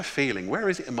go, what am I feeling? Where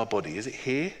is it in my body? Is it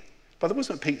here? But there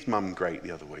wasn't Pete's mum great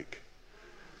the other week?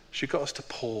 She got us to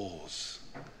pause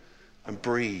and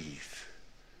breathe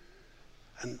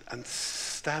and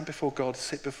stand before God,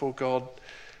 sit before God,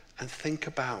 and think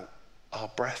about our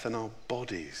breath and our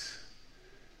bodies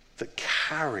that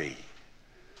carry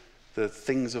the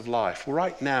things of life.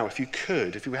 Right now, if you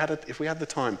could, if we had the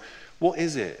time, what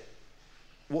is it?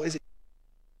 What is it?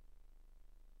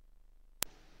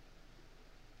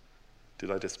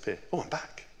 Did I disappear? Oh, I'm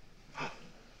back.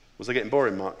 Was I getting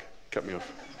boring, Mark? Cut me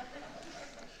off.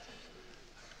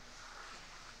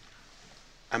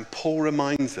 And Paul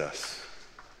reminds us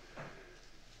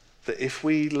that if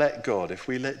we let God, if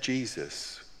we let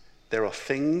Jesus, there are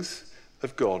things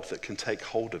of God that can take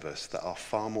hold of us that are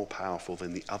far more powerful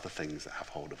than the other things that have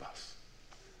hold of us.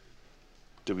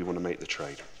 Do we want to make the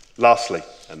trade? Lastly,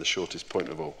 and the shortest point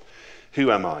of all, who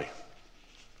am I?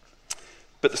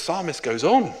 But the psalmist goes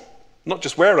on. Not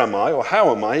just where am I or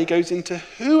how am I, he goes into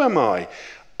who am I?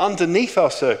 Underneath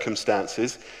our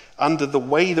circumstances, under the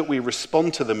way that we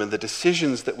respond to them and the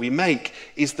decisions that we make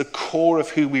is the core of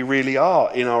who we really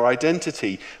are in our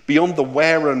identity. Beyond the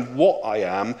where and what I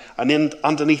am, and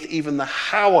underneath even the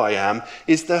how I am,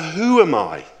 is the who am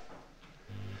I?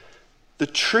 The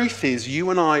truth is,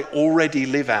 you and I already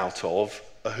live out of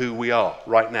who we are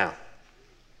right now.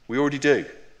 We already do.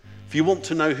 If you want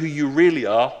to know who you really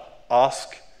are,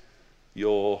 ask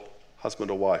your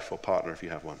husband or wife or partner if you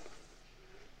have one.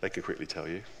 They can quickly tell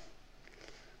you.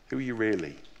 Who are you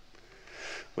really?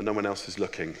 When no one else is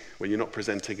looking, when you're not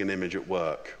presenting an image at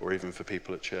work or even for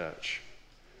people at church.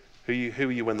 Who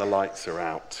are you when the lights are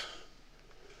out?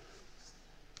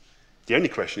 The only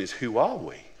question is, who are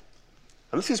we?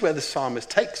 And this is where the psalmist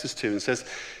takes us to and says,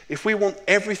 if we want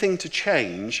everything to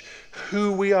change,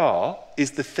 who we are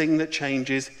is the thing that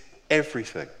changes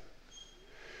everything.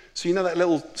 So you know that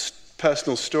little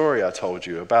personal story I told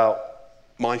you about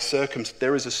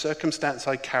there is a circumstance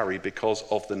I carry because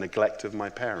of the neglect of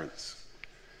my parents.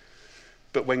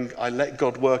 But when I let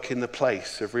God work in the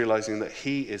place of realizing that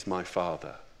he is my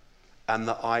father and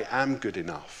that I am good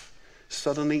enough,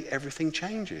 suddenly everything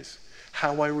changes.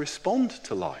 How I respond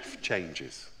to life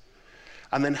changes.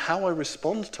 And then how I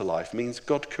respond to life means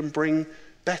God can bring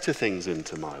better things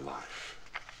into my life.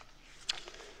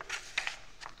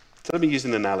 So let me use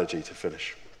an analogy to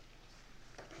finish.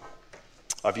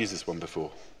 I've used this one before.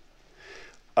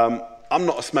 I'm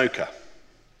not a smoker,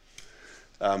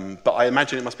 but I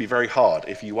imagine it must be very hard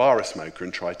if you are a smoker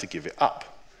and try to give it up.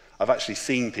 I've actually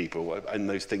seen people in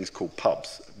those things called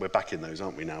pubs. We're back in those,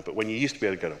 aren't we now? But when you used to be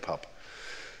able to go to a pub,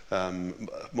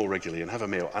 more regularly and have a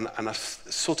meal. And I've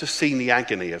sort of seen the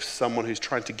agony of someone who's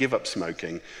trying to give up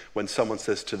smoking when someone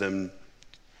says to them,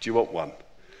 do you want one?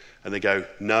 And they go,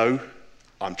 no,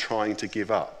 I'm trying to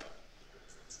give up.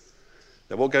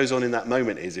 Now what goes on in that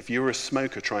moment is if you're a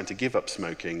smoker trying to give up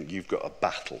smoking, you've got a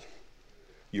battle.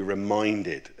 You're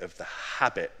reminded of the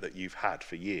habit that you've had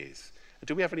for years.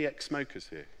 Do we have any ex-smokers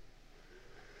here?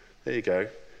 There you go.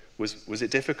 Was it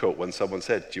difficult when someone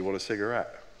said, do you want a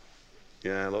cigarette?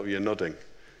 Yeah, a lot of you are nodding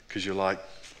because you're like,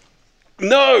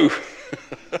 no!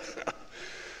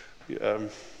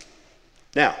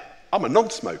 Now, I'm a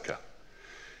non-smoker.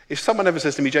 If someone ever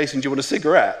says to me, Jason, do you want a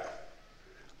cigarette?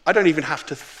 I don't even have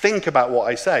to think about what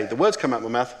I say. The words come out of my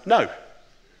mouth, no.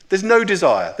 There's no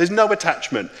desire. There's no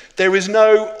attachment. There is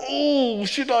no, oh,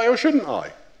 should I or shouldn't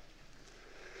I?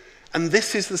 And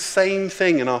this is the same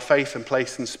thing in our faith and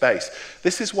place and space.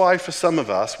 This is why for some of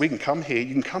us, we can come here,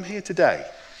 you can come here today,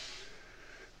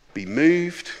 be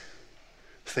moved,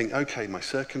 think, okay, my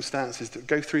circumstances,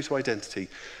 go through to identity,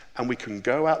 and we can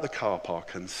go out the car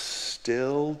park and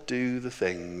still do the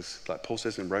things, like Paul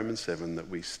says in Romans 7, that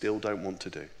we still don't want to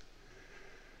do.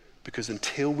 Because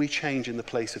until we change in the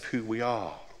place of who we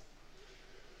are,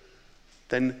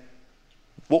 then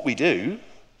what we do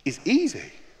is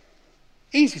easy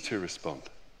to respond.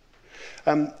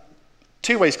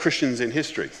 Two ways Christians in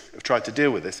history have tried to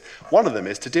deal with this. One of them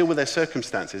is to deal with their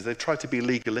circumstances. They've tried to be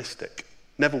legalistic.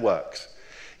 Never works.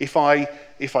 If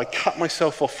I cut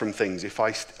myself off from things,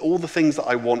 all the things that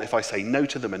I want, if I say no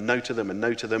to them and no to them and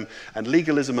no to them, and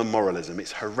legalism and moralism,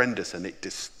 it's horrendous and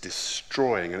it's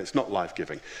destroying and it's not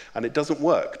life-giving. And it doesn't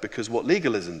work because what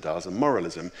legalism does and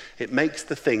moralism, it makes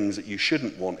the things that you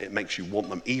shouldn't want, it makes you want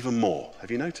them even more.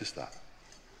 Have you noticed that?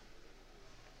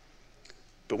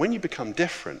 But when you become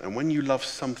different and when you love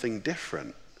something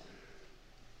different,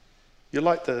 you're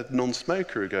like the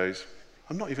non-smoker who goes,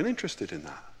 I'm not even interested in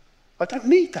that. I don't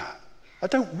need that. I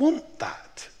don't want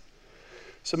that.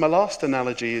 So my last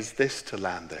analogy is this to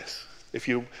land this. If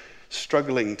you're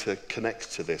struggling to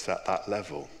connect to this at that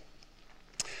level,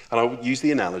 and I'll use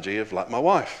the analogy of like my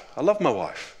wife. I love my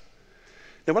wife.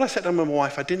 Now when I sat down with my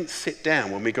wife, I didn't sit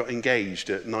down when we got engaged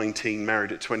at 19,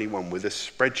 married at 21 with a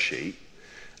spreadsheet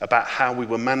about how we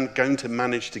were going to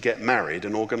manage to get married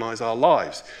and organise our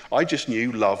lives. I just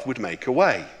knew love would make a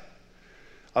way.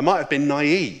 I might have been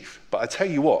naive, but I tell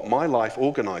you what, my life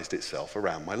organised itself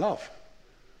around my love.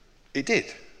 It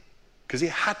did, because it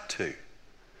had to.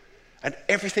 And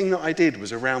everything that I did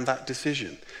was around that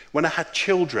decision. When I had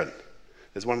children,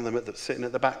 there's one of them sitting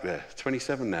at the back there,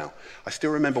 27 now. I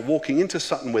still remember walking into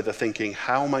Sutton with her thinking,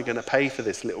 how am I going to pay for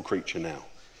this little creature now?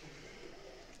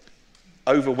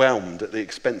 Overwhelmed at the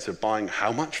expense of buying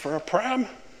how much for a pram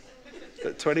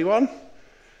at 21?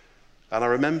 And I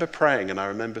remember praying and I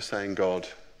remember saying, God,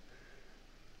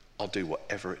 I'll do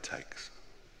whatever it takes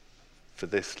for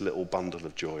this little bundle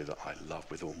of joy that I love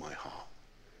with all my heart.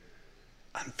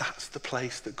 And that's the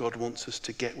place that God wants us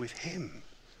to get with him.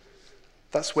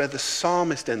 That's where the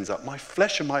psalmist ends up. My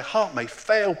flesh and my heart may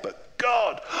fail, but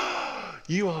God,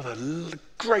 you are the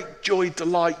great joy,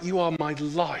 delight. You are my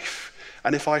life.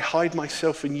 And if I hide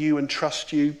myself in you and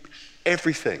trust you,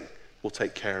 everything will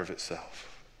take care of itself.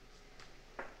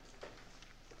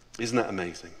 Isn't that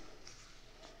amazing?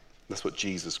 That's what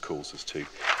Jesus calls us to.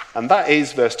 And that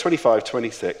is verse 25,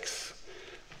 26,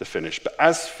 the finish. But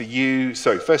as for you,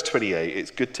 verse 28,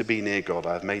 it's good to be near God.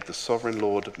 I have made the sovereign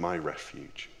Lord my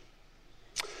refuge.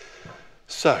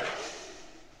 So,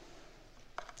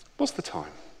 what's the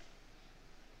time?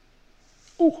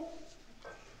 Oh,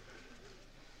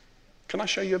 can I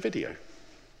show you a video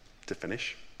to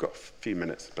finish? Got a few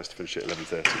minutes, supposed to finish at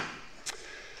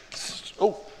 11:30.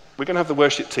 Oh, we're going to have the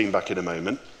worship team back in a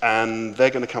moment, and they're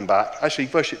going to come back. Actually,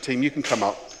 worship team, you can come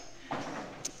up.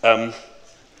 And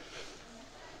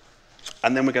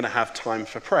then we're going to have time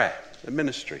for prayer and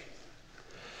ministry.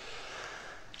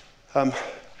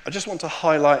 I just want to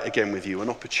highlight again with you an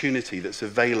opportunity that's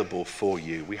available for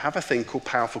you. We have a thing called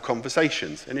Powerful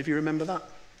Conversations. Any of you remember that?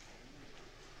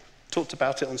 Talked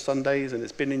about it on Sundays, and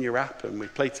it's been in your app, and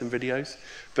we've played some videos.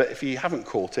 But if you haven't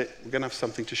caught it, we're going to have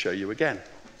something to show you again.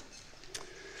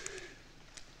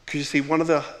 Because you see, one of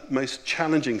the most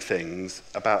challenging things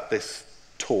about this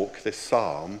talk, this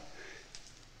psalm,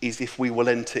 is if we will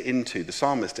enter into, the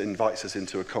psalmist invites us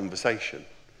into a conversation.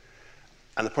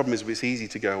 And the problem is it's easy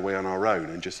to go away on our own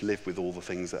and just live with all the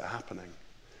things that are happening.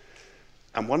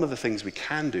 And one of the things we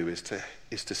can do is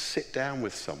to sit down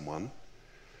with someone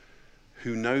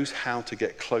who knows how to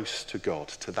get close to God,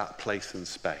 to that place and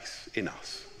space in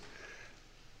us,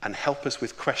 and help us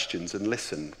with questions and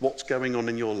listen. What's going on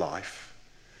in your life?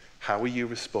 How are you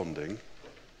responding?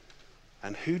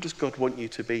 And who does God want you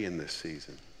to be in this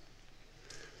season?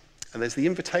 And there's the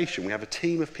invitation. We have a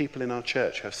team of people in our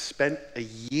church who have spent a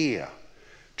year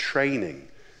training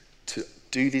to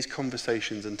do these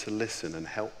conversations and to listen and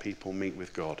help people meet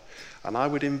with God. And I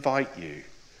would invite you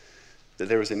that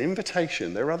there is an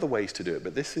invitation. There are other ways to do it,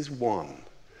 but this is one.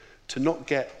 To not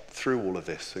get through all of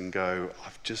this and go,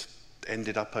 I've just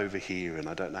ended up over here and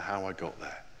I don't know how I got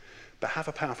there. But have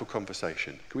a powerful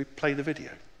conversation. Can we play the video?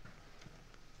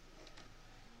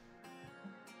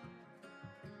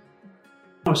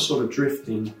 I was sort of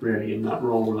drifting really in that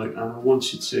role, and I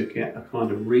wanted to get a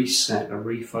kind of reset, a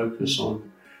refocus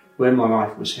on where my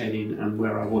life was heading and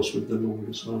where I was with the Lord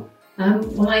as well.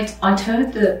 Well, I'd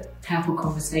heard that powerful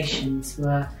conversations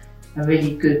were a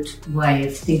really good way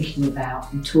of thinking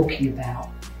about and talking about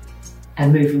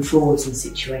and moving forwards in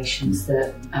situations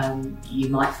that you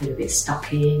might feel a bit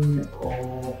stuck in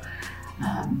or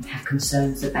have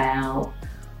concerns about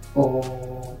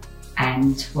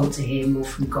and want to hear more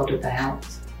from God about.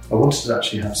 I wanted to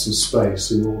actually have some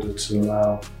space in order to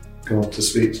allow God to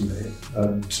speak to me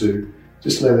and to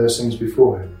just lay those things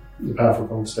before Him. The powerful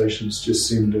conversations just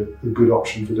seemed a good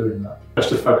option for doing that. Just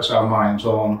to focus our minds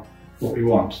on what we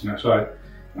want. So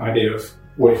the idea of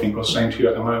what you think God's saying to you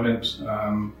at the moment,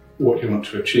 what you want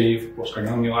to achieve, what's going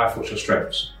on in your life, what's your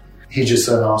strengths. He just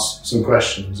then asked some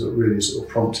questions that really sort of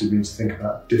prompted me to think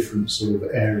about different sort of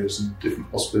areas and different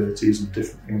possibilities and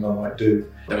different things I might do.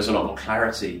 There was a lot more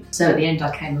clarity. So at the end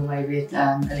I came away with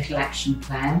a little action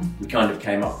plan. We kind of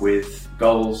came up with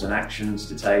goals and actions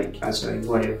to take. As a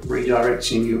way of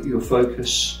redirecting your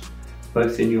focus,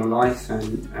 both in your life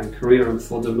and career and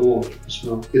for the Lord as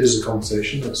well. It is a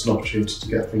conversation, it's an opportunity to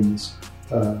get things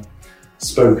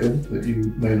spoken that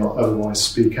you may not otherwise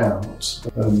speak out,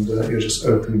 and you're just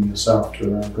opening yourself to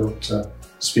allow God to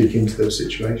speak into those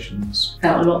situations.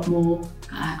 Felt a lot more,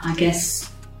 I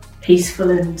guess,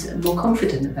 peaceful and more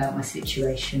confident about my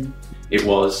situation. It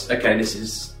was, okay, this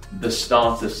is the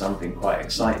start of something quite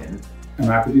exciting. And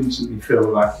I could instantly feel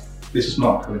like this is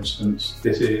not a coincidence.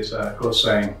 This is God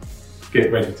saying,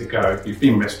 get ready to go. You've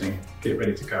been resting, get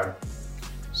ready to go.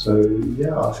 So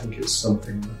yeah, I think it's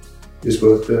something that is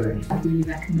worth doing. I really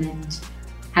recommend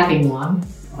having one.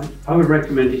 I would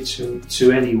recommend it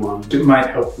to anyone. It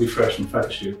might help refresh and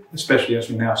focus you, especially as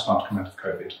we now start to come out of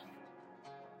COVID.